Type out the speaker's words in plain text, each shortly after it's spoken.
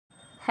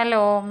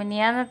Hello,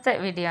 മിനിയാന്നത്തെ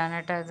video ആണ്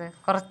കേട്ടോ ഇത്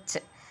കുറച്ച്.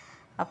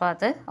 അപ്പോൾ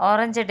അത്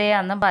ഓറഞ്ച് ഡേ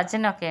അന്ന്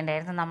ഭജനൊക്കെ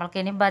ഉണ്ടായിരുന്നു.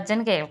 നമ്മൾക്കിനി ഭജൻ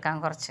കേൾക്കാം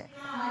കുറച്ച്.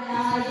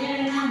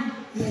 നാരായണം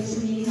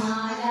ലക്ഷ്മി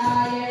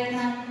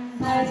നാരായണം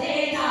ഭജേ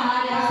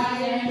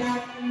നാരായണം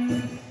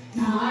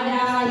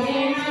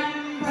നാരായണം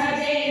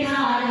ഭജേ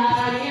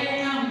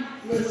നാരായണം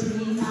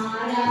ലക്ഷ്മി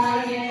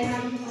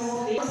നാരായണം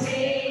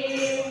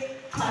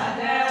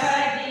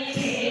ഭഗവതി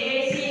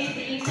ദേവി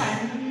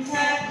കണ്ഠ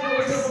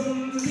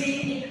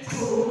കുടുംബിനി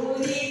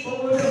ഭൂരി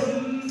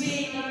കുടുംബിനി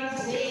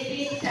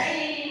ദേവി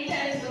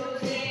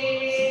ശൈലസുതേ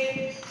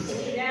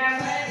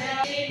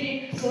ശിരവരവിനി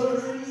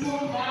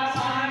ദുർമുഖ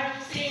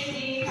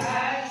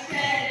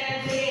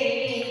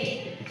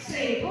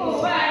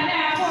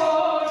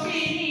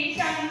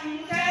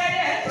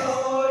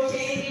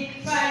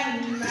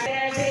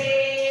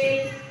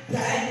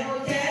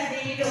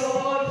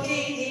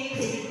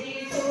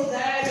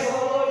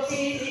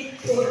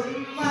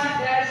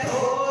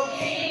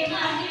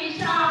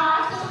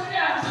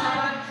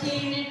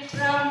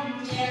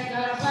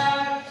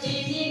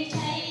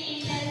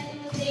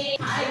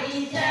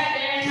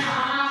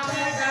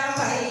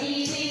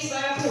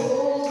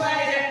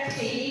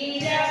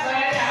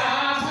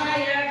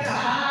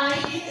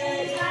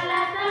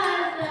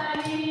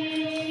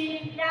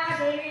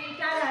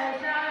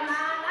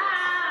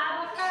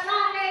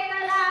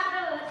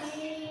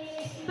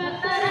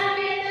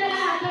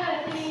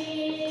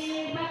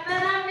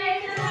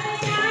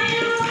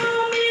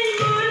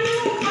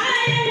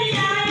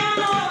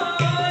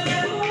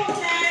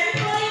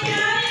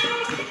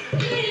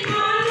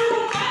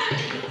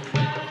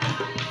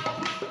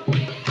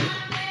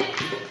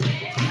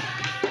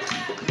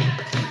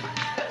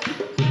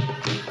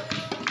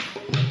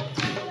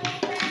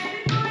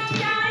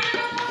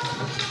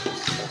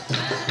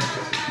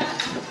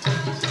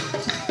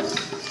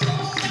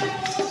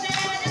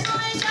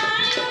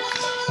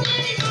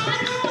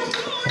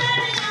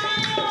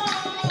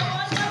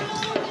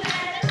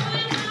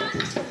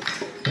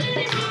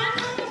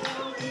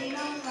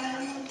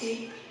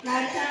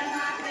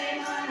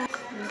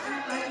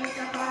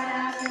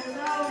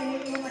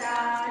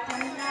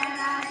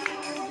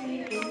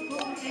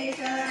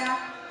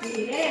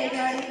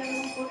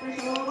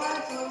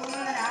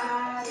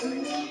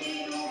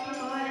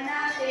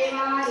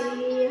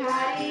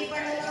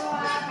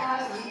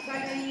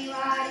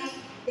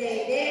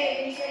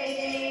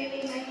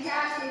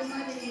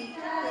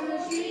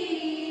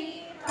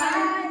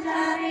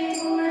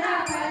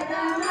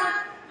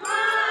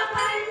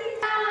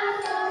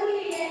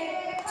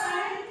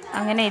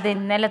അങ്ങനെ ഇത്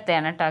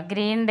ഇന്നലത്തെയാണ് കേട്ടോ,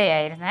 ഗ്രീൻ ഡേ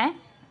ആയിരുന്നേ.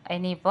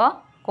 ഇനിയിപ്പോൾ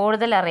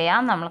കൂടുതൽ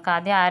അറിയാം. നമ്മൾക്ക്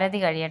ആദ്യം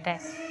ആരതി കഴിയട്ടെ.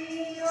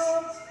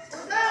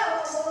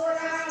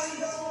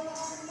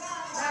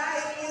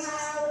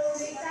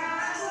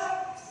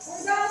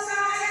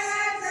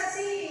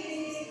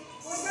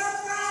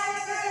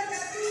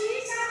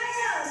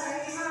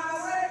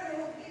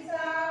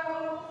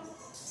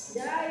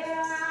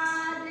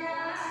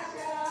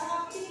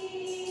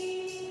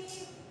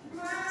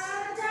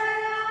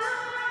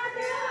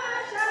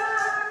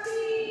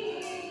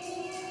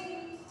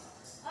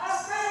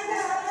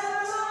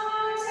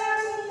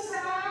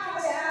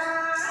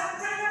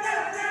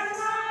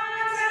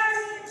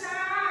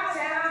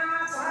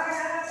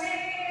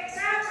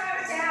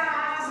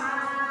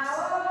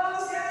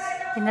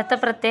 ഇന്നത്തെ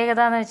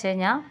പ്രത്യേകത എന്ന് വെച്ച്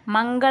കഴിഞ്ഞാൽ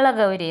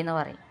മംഗളഗൗരി എന്ന്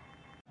പറയും.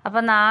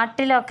 അപ്പോൾ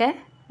നാട്ടിലൊക്കെ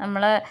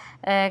നമ്മൾ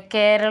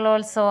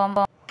കേരളോത്സവം,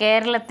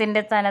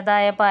 കേരളത്തിൻ്റെ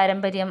തനതായ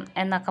പാരമ്പര്യം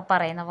എന്നൊക്കെ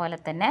പറയുന്ന പോലെ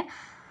തന്നെ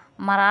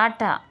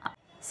മറാഠ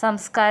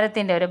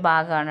സംസ്കാരത്തിൻ്റെ ഒരു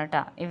ഭാഗമാണ്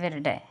കേട്ടോ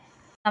ഇവരുടെ.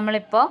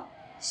 നമ്മളിപ്പോൾ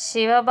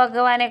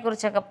ശിവഭഗവാനെ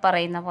കുറിച്ചൊക്കെ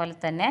പറയുന്ന പോലെ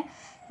തന്നെ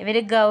ഇവർ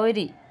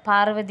ഗൗരി,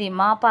 പാർവതി,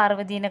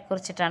 പാർവതീനെ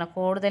കുറിച്ചിട്ടാണ്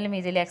കൂടുതലും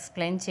ഇതിൽ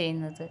എക്സ്പ്ലെയിൻ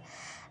ചെയ്യുന്നത്.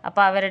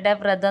 അപ്പോൾ അവരുടെ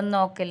വ്രതം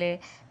നോക്കൽ,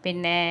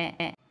 പിന്നെ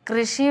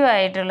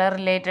കൃഷിയുമായിട്ടുള്ള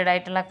റിലേറ്റഡ്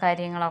ആയിട്ടുള്ള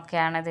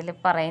കാര്യങ്ങളൊക്കെയാണ് ഇതിൽ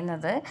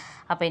പറയുന്നത്.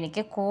 അപ്പോൾ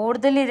എനിക്ക്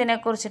കൂടുതൽ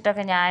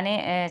ഇതിനെക്കുറിച്ചിട്ടൊക്കെ ഞാൻ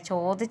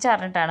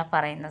ചോദിച്ചറിഞ്ഞിട്ടാണ്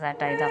പറയുന്നത്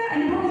കേട്ടോ ഇതൊക്കെ.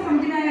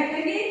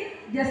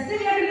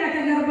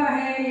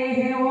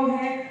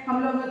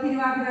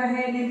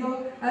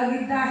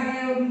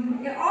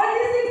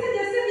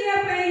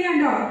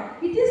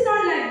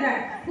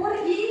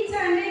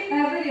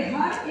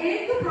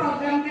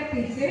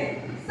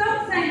 Some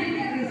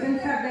scientific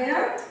reasons are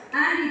there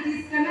and it is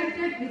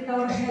connected with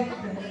our health.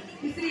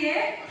 इसलिए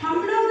हम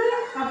लोग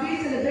अभी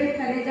सेलिब्रेट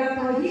करेगा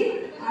तो ही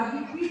अभी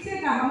पीछे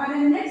का हमारे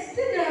नेक्स्ट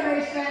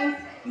जनरेशन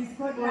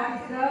इसको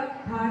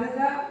भारत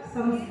का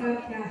संस्कार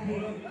क्या है.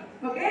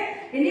 ओके,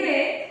 एनीवे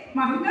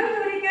मंगल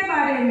गौरी के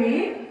बारे में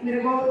मेरे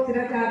को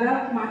इतना ज़्यादा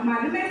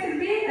मालूम है, फिर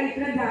भी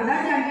इतना ज़्यादा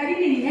जानकारी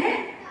नहीं है.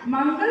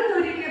 मंगल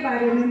गौरी के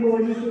बारे में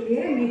बोलने के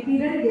लिए मैं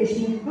किरण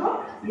देशमुख को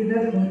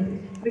इधर बोलती.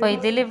 അപ്പോൾ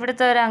ഇതിൽ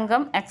ഇവിടുത്തെ ഒരു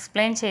അംഗം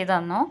എക്സ്പ്ലെയിൻ ചെയ്തു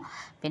തന്നു.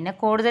 പിന്നെ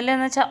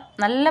കൂടുതലെന്ന് വെച്ചാൽ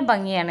നല്ല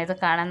ഭംഗിയാണ് ഇത്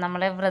കാണാൻ.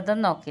 നമ്മൾ വ്രതം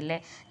നോക്കില്ലേ,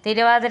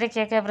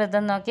 തിരുവാതിരയ്ക്കൊക്കെ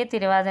വ്രതം നോക്കി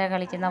തിരുവാതിര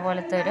കളിക്കുന്ന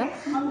പോലത്തെ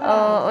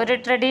ഒരു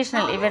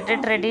ട്രഡീഷണൽ, ഇവരുടെ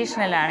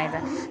ട്രഡീഷണലാണിത്.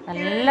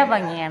 നല്ല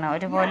ഭംഗിയാണ്.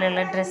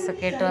 ഒരുപോലെയുള്ള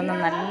ഡ്രസ്സൊക്കെ ഇട്ട് വന്ന്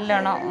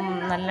നല്ലോണം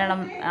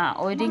നല്ലോണം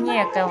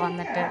ഒരുങ്ങിയൊക്കെ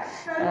വന്നിട്ട്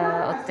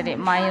ഒത്തിരി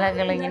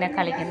മഹിളകളിങ്ങനെ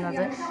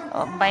കളിക്കുന്നത്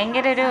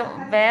ഭയങ്കര ഒരു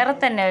വേറെ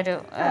തന്നെ ഒരു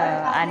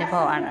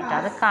അനുഭവമാണ് കേട്ടോ.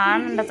 അത്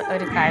കാണേണ്ട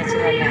ഒരു കാഴ്ച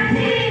തന്നെയാണ്.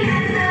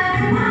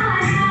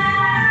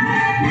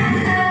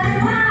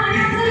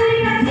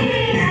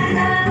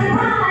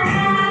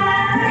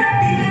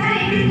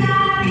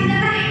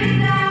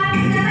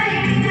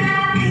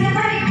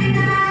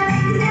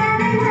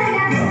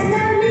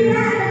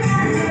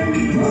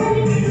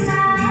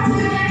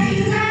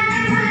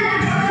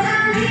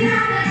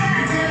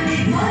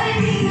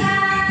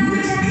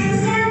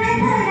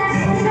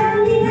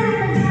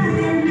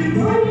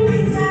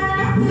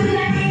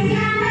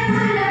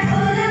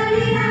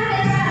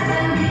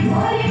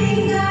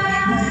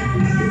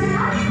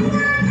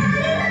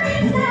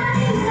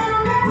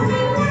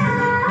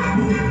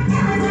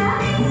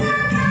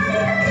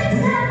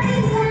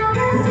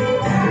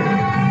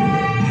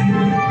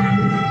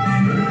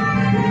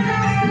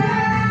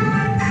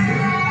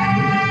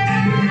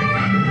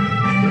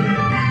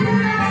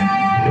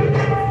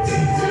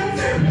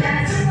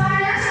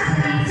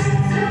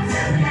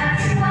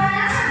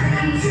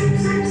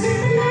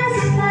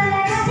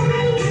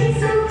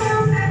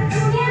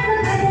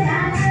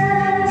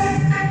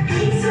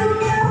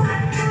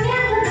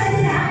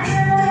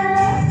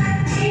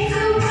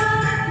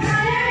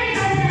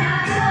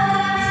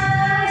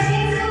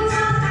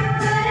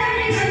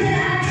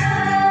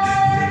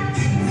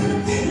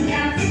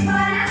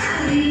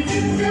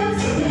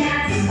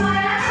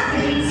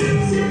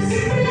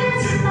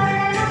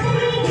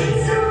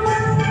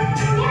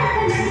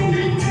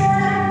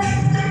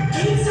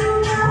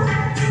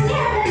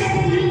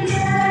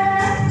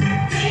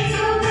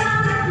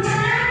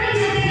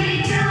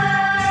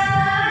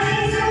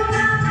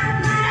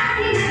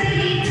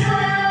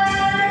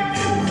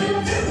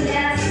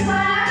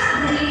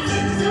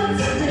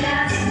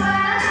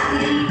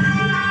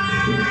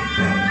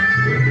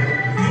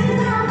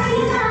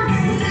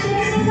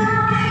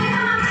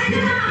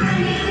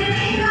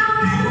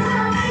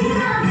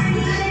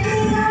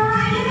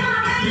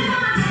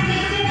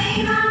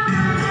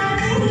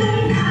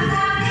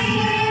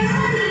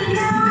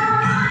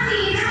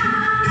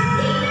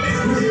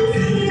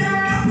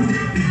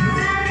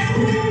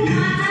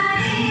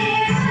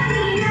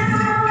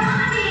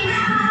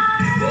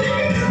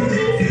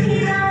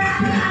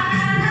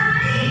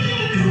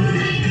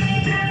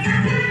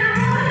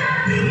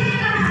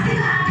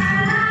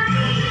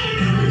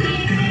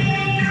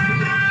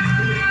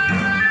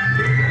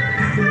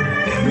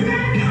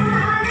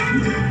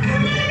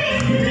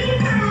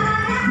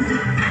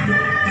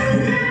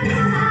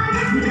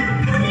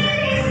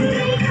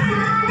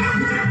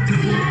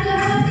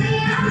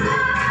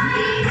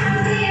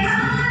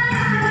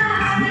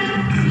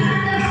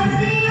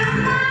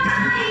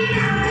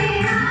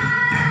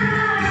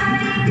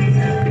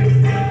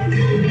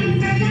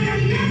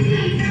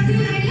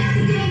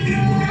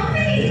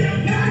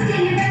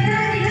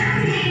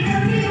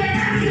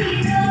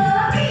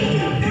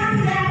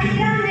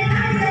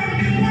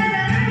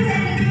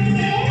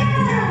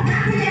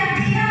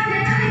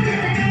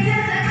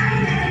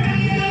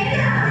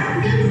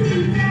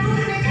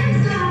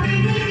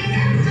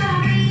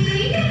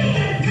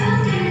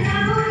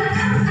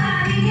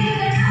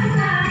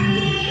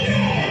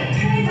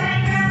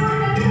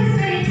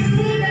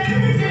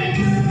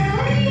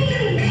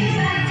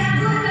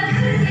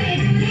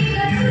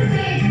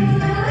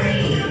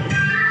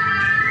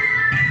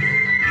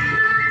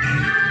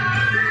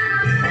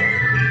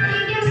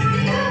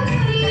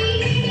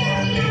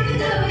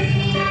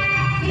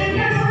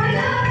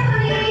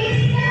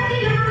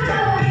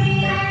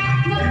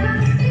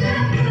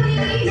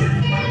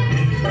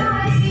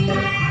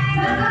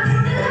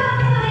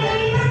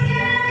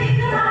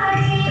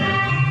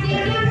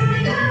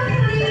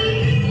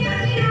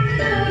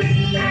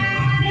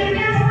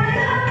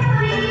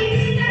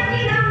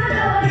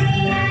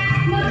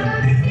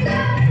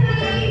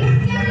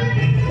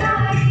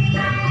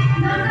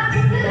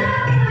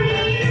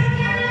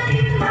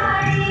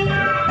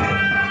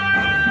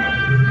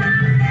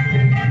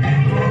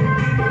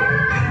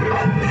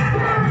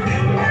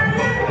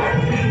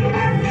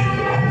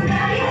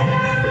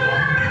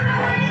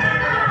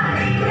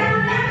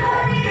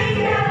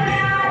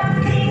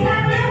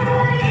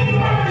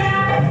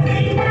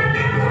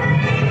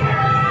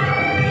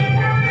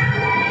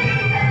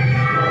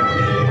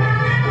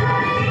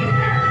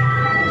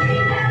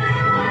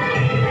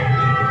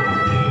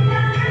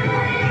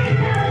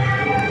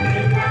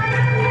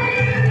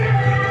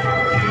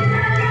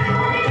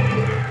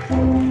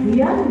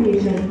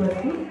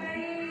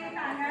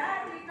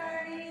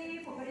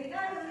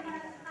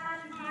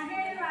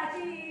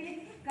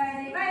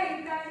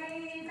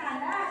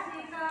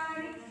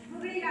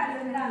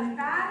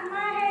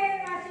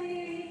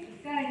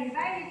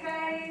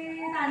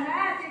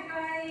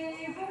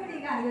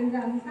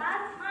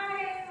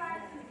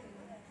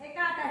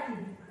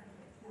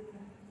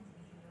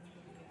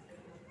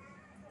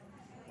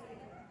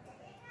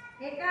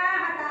 एका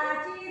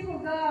हाताची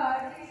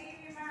फुगडी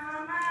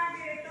मामा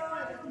देतो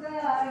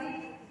सुगडी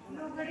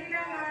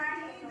लुगडीला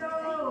नाही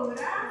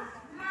दोरा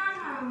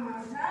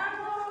मामा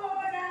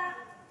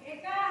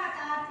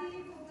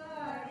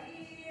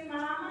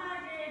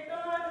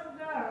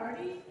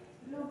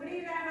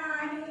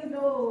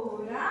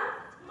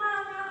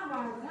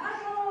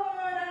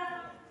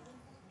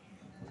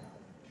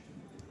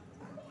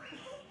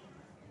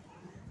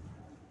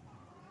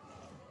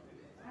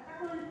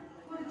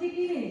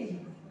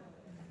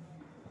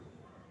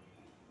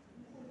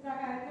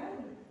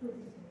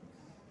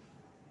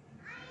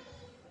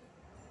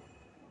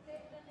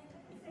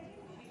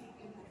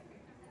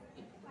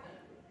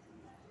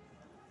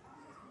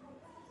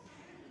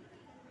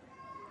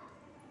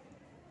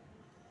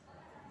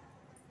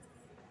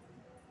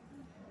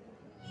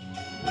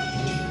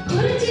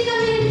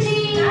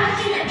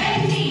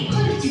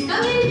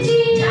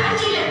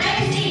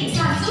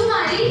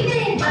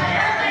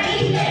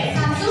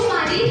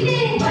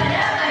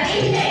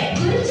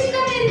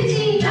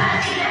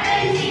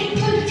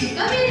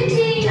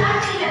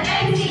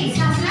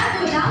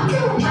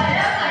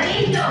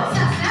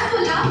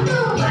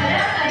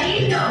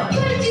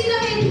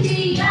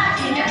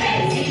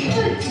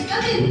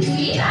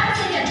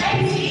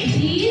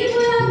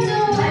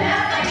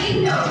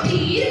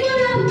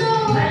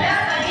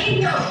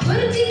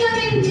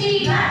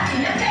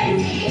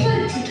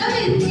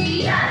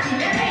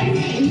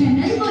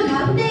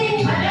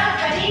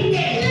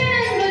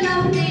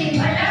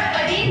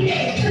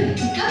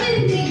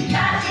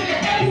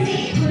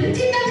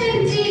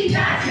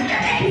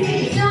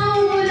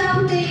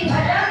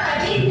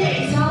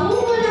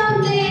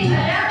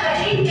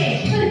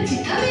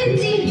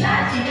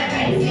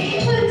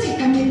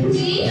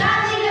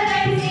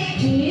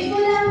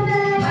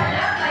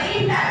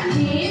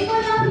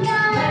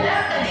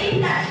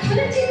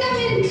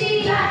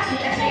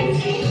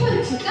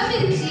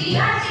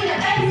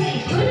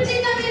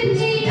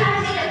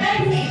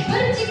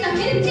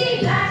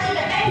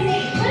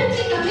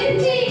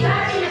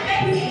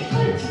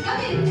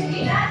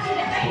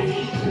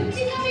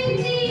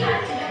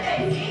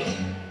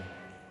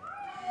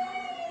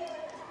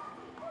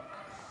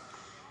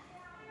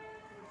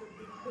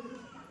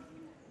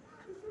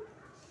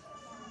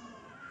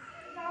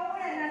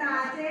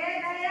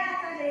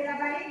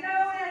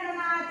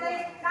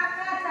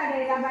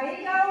करेगा भाई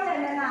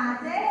गवळण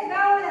नाचे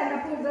गवळण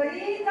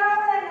फुगडी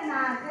गवळण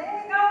नाचे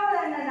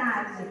गवळण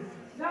नाचे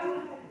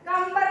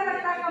कंबर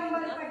पट्टा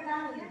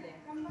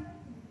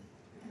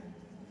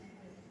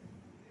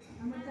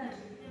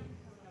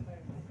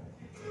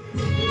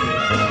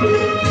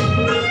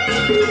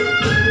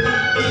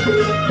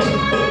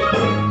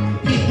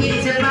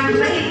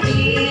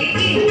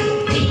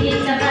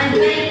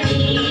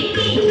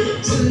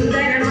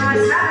सुंदर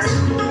माझा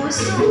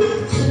सुसू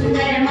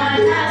सुंदर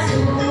माझा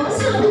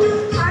सुसू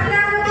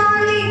अलग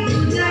बाई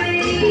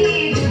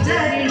गुजरली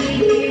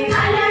गुजरली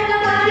अलग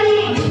बाई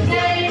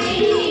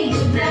गुजरली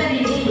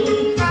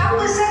गुजरली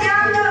पाऊस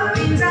झालं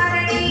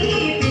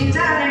पिंजारणी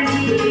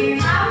पिंजारणी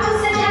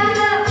पाऊस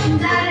झालं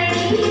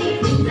पिंजारणी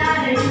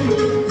पिंजारणी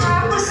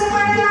पाऊस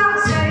पडला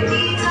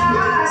सरकीचा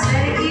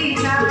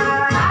सरकीचा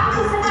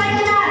पाऊस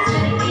पडला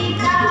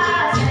सरकीचा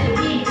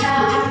सरकीचा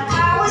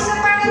पाऊस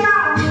पडला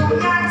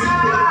मोत्याचा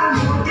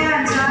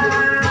मोत्याचा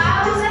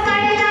पाऊस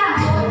पडला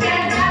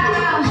मोत्याचा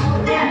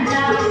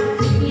मोत्याचा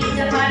हीच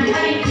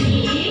पांढरी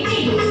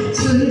पिटी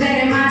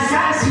सुंदर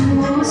मासा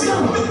सुसू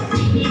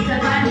हीच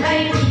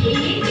पांढरी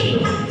पिटी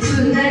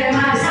सुंदर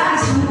मासा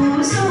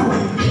सुसू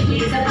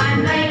हीच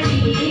पांढरी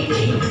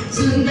पिटी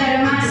सुंदर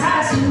मासा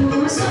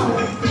सुसू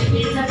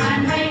हीच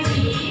पांढरी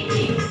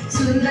पिटी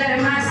सुंदर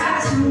मासा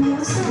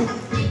सुसू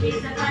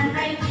हीच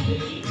पांढरी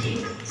पिटी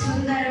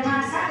सुंदर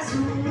मासा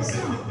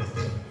सुसू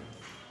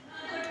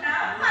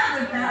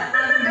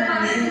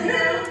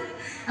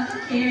Aku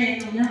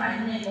kayak punya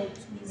banyak,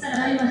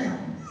 sedang banyak.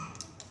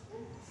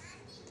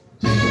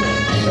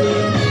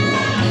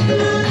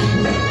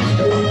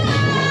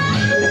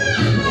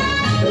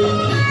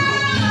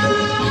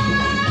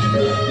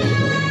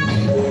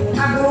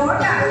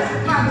 pagoda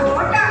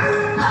pagoda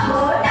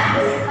Pagoda,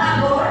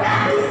 pagoda,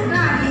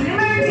 गाडीने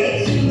म्हणते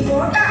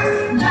शिंगोटा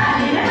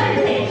गाडीने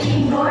म्हणते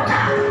शिंगोटा,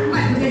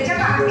 मंदिराच्या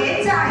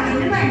बागेत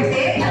जाईन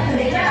म्हणते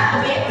मथुरेच्या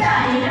बागेत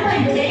जाईन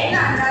म्हणते,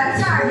 नारळ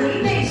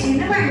साडी नेशीन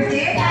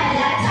म्हणते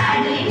त्याला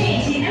साडी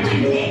नेशीन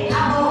म्हणते.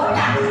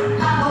 अगोटा,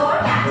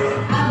 अगोटा,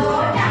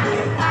 अगोटा,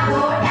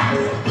 अगोटा,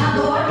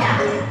 अगोटा,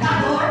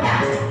 अगोटा,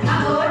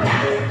 अगोटा,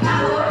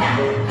 अगोटा,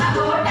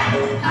 अगोटा,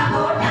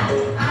 अगोटा,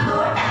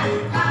 अगोटा,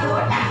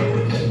 अगोटा.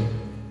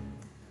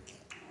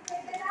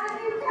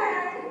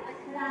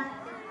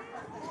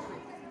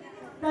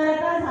 तर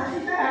आता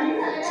झाशीच्या राणी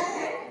झालेल्या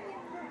आहेत.